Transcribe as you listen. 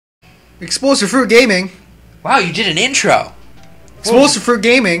Explosive Fruit Gaming. Wow, you did an intro. Explosive Fruit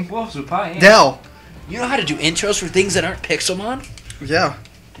Gaming. Wolves with pie. Dell. You know how to do intros for things that aren't Pixelmon? Yeah.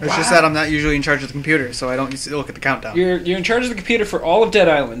 It's just that I'm not usually in charge of the computer, so I don't look at the countdown. You're in charge of the computer for all of Dead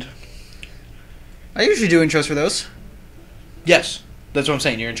Island. I usually do intros for those. Yes, that's what I'm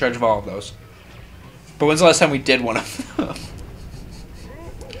saying. You're in charge of all of those. But when's the last time we did one of them?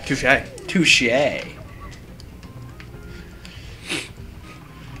 Touche. Touche.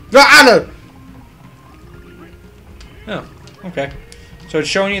 Oh, okay. So it's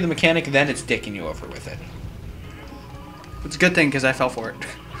showing you the mechanic, then it's dicking you over with it. It's a good thing because I fell for it.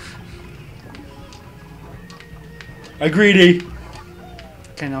 I greedy.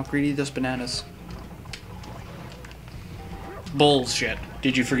 Okay, now greedy those bananas. Bullshit.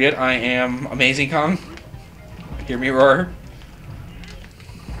 Did you forget I am Amazing Kong? Hear me roar.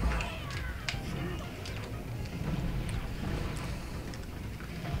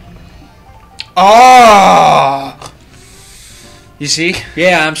 Oh! You see?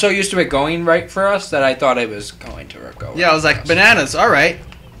 Yeah, I'm so used to it going right for us that I thought it was going to go. Yeah, I was like, bananas, alright.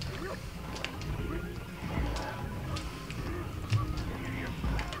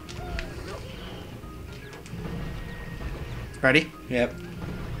 Ready? Yep.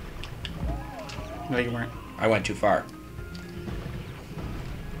 No, you weren't. I went too far.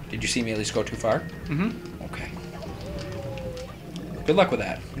 Did you see me at least go too far? Mm-hmm. Okay. Good luck with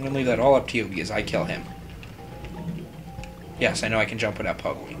that. I'm gonna leave that all up to you because I kill him. Yes, I know I can jump without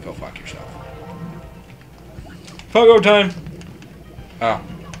pogoing. Go fuck yourself. Pogo time! Oh.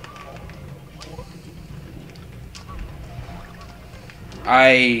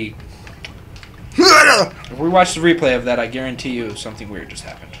 If we watch the replay of that, I guarantee you something weird just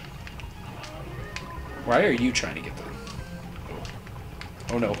happened. Why are you trying to get the...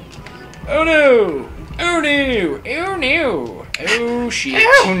 Oh no. Oh no! Oh no! Oh no! Oh shit.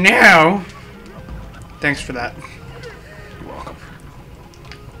 Oh no! Thanks for that. You're welcome.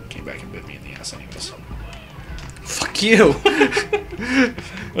 Came back and bit me in the ass anyways. Fuck you!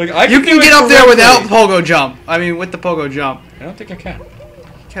 Like, I You can get up there without pogo jump. I mean, with the pogo jump. I don't think I can.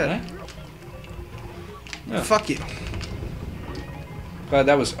 Can I? No. Fuck you. Glad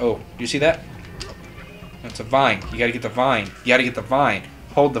that was... Oh, do you see that? That's a vine. You gotta get the vine. You gotta get the vine.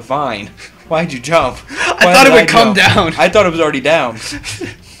 Hold the vine. Why'd you jump? I thought it would come down. I thought it was already down.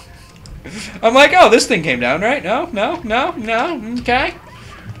 I'm like, oh, this thing came down, right? No, no, no, no. Okay.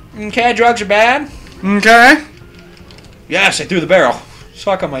 Okay, drugs are bad. Okay. Yes, I threw the barrel.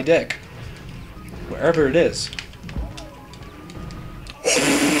 Suck on my dick. Wherever it is.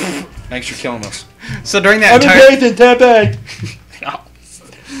 Thanks for killing us. So during that I'm in Tempe.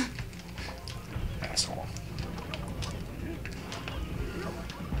 Asshole.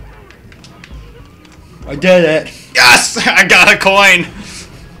 I did it. Yes! I got a coin!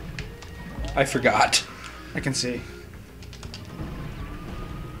 I forgot. I can see.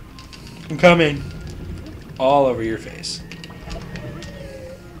 I'm coming. All over your face.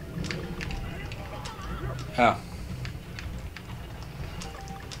 Oh.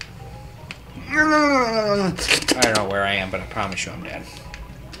 I don't know where I am, but I promise you I'm dead.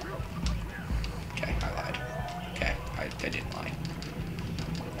 Okay, I lied. Okay, I didn't lie.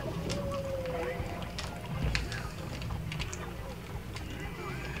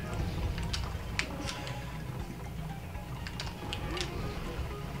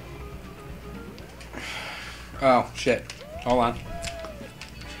 Oh, shit. Hold on.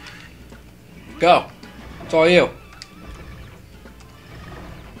 Go. It's all you.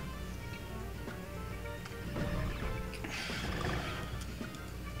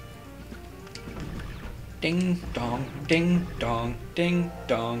 Ding dong, ding dong, ding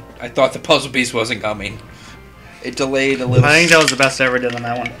dong. I thought the puzzle piece wasn't coming. It delayed a little. I think that was the best I ever did on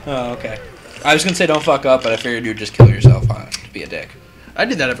that one. Oh, okay. I was gonna say don't fuck up, but I figured you'd just kill yourself on it to be a dick. I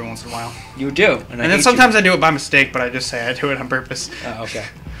did that every once in a while. You do, And then sometimes I do it by mistake, but I just say I do it on purpose. Oh, okay.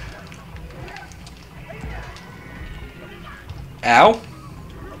 Ow.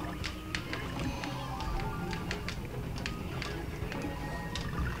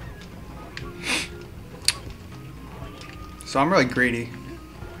 So I'm really greedy.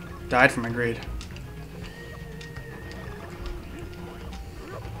 Died for my greed.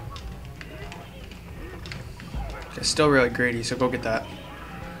 Okay, still really greedy, so go get that.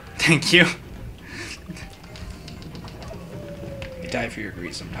 Thank you. You die for your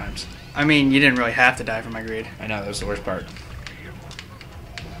greed sometimes. I mean, you didn't really have to die for my greed. I know, that was the worst part.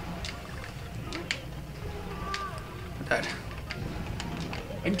 I died.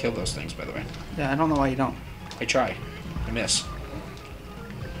 I can kill those things, by the way. Yeah, I don't know why you don't. I try. I miss.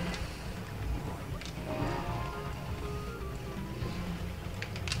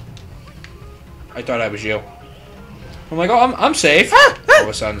 I thought I was you. I'm like, oh, I'm safe. All of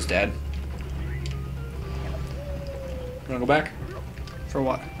a sudden, it's dead. Wanna go back? For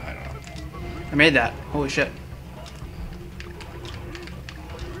what? I don't know. I made that. Holy shit.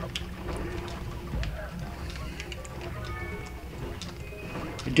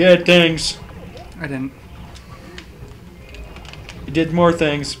 You did things. I didn't. You did more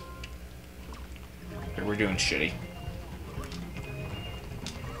things. Okay, we're doing shitty.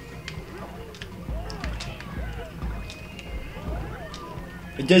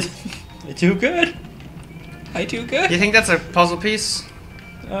 I did. I do good. I do good. You think that's a puzzle piece?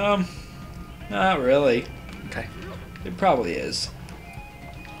 Not really. Okay. It probably is.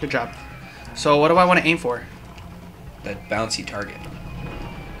 Good job. So what do I want to aim for? That bouncy target.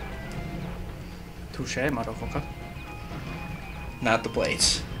 Touche, motherfucker. Not the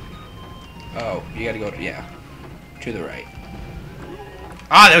plates. Oh, you gotta go to, yeah. To the right.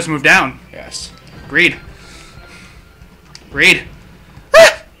 Ah, that was moved down. Yes. Greed. Greed.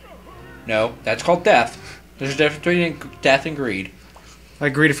 No, that's called death. There's a difference between death and greed. I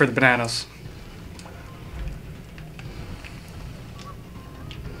greeded for the bananas.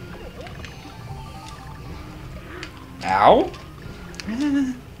 Ow.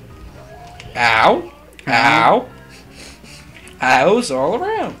 Ow. Ow. Ows all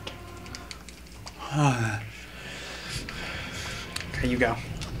around. Okay, you go.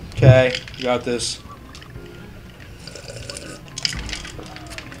 Okay, you got this.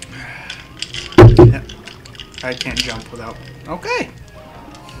 Yeah. I can't jump without. Okay.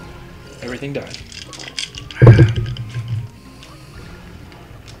 Everything done.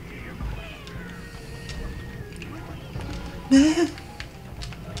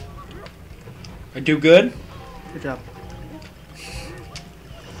 I do good? Good job.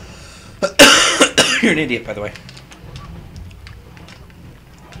 You're an idiot, by the way.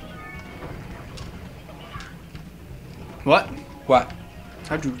 What? What?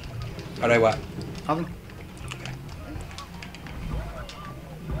 How'd you? How'd I what? Nothing.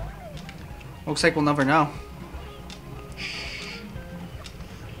 Looks like we'll never know.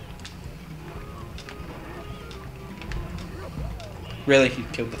 Really? He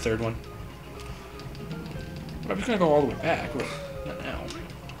killed the third one? But I'm just gonna go all the way back. Look, not now.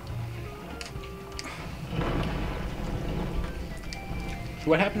 So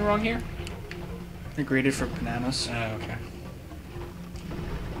what happened wrong here? I greeded for bananas. Oh, okay.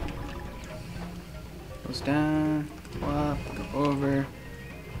 Goes down, go up, go over.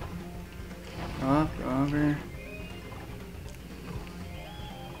 Go up, go over.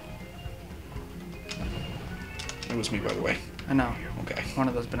 That was me, by the way. I know. Okay. One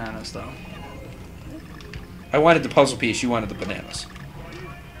of those bananas, though. I wanted the puzzle piece, you wanted the bananas.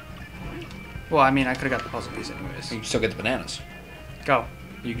 Well, I mean, I could have got the puzzle piece anyways. You can still get the bananas. Go.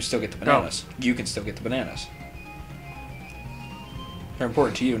 You can still get the bananas. You can still get the bananas. They're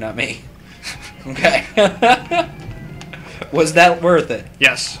important to you, not me. Okay. Was that worth it?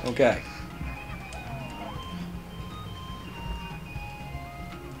 Yes. Okay.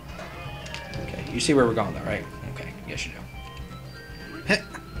 Okay, you see where we're going though, right? Okay, yes you do.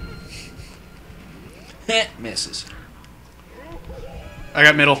 Heh. Misses. I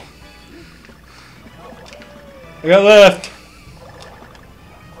got middle. I got left.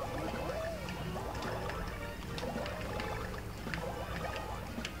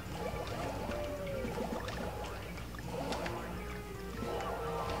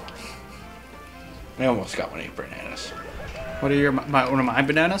 I almost got one of your bananas. What are your one of my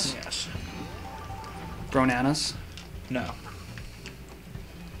bananas? Yes. Bronanas. No.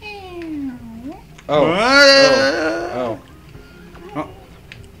 Oh. Oh. Oh. Oh.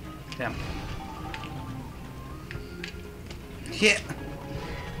 Damn. Yeah.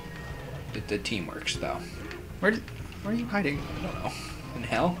 The team works though. Where are you hiding? I don't know. In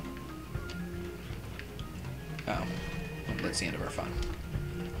hell? Oh. Well, that's the end of our fun.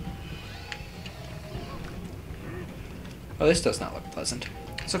 Oh, this does not look pleasant.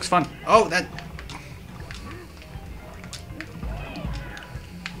 This looks fun. Oh, that.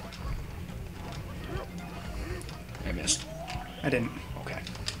 I missed. I didn't. Okay.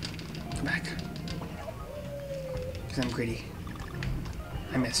 Come back. Because I'm greedy.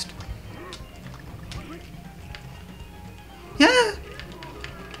 I missed. Yeah.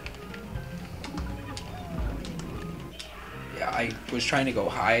 Yeah, I was trying to go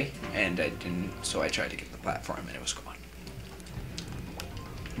high, and I didn't, so I tried to get the platform, and it was gone.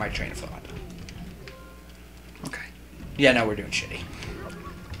 My train of thought. Okay. Yeah, now we're doing shitty.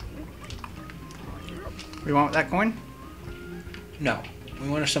 We want that coin? No. We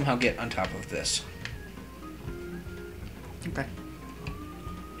want to somehow get on top of this. Okay.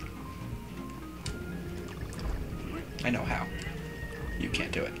 I know how. You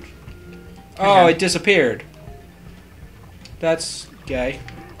can't do it. Oh, Okay. it disappeared. That's gay.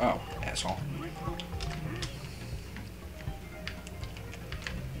 Oh, asshole.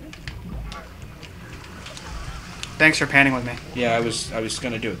 Thanks for panning with me. Yeah, I was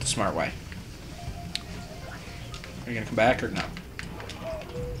gonna do it the smart way. Are you gonna come back or no?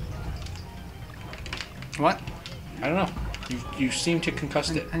 What? I don't know. You seem to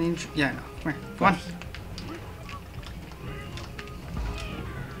concussed it. I need. Yeah, I know. Come here. Come on.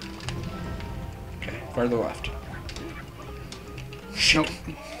 Okay, farther left. Nope.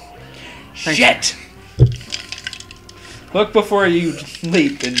 Thanks. Shit! Look before you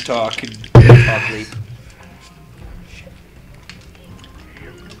leap and talk leap.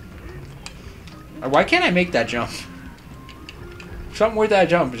 Why can't I make that jump? Something with that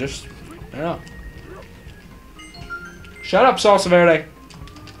jump, just I don't know. Shut up, Salsa Verde.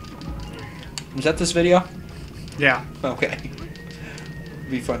 Was that this video? Yeah. Okay. It'd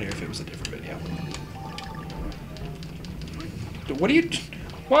be funnier if it was a different video. What are you?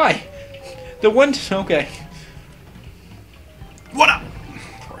 Why? The one. Okay. What up?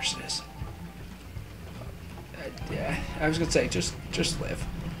 Of course it is. Yeah, I was gonna say just live.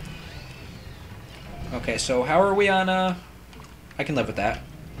 Okay, so how are we on? I can live with that.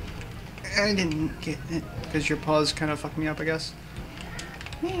 I didn't get it because your paws kind of fucked me up, I guess.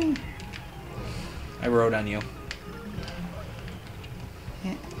 I rode on you.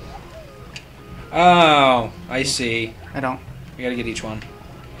 Yeah. Oh, I see. I don't. We gotta get each one.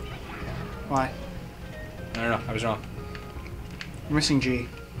 Why? I don't know. I was wrong. We're missing G.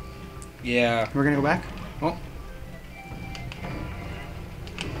 Yeah. We're gonna go back. Oh.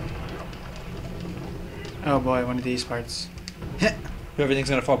 Oh boy, one of these parts. Everything's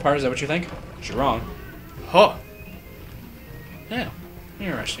gonna fall apart. Is that what you think? 'Cause you're wrong. Huh. Yeah.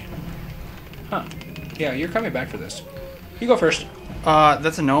 Interesting. Huh. Yeah, you're coming back for this. You go first.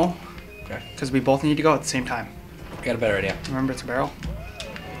 That's a no. Okay. Because we both need to go at the same time. Got a better idea. Remember, it's a barrel.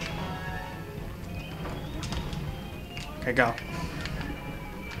 Okay, go.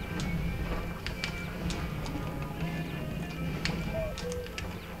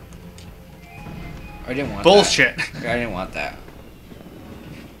 I didn't want Bullshit. that. I didn't want that.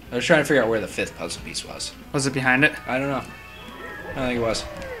 I was trying to figure out where the fifth puzzle piece was. Was it behind it? I don't know. I don't think it was.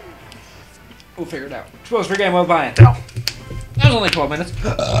 We'll figure it out. Suppose for game, well buying. No. That was only 12 minutes.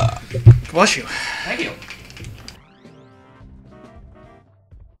 Bless you. Thank you.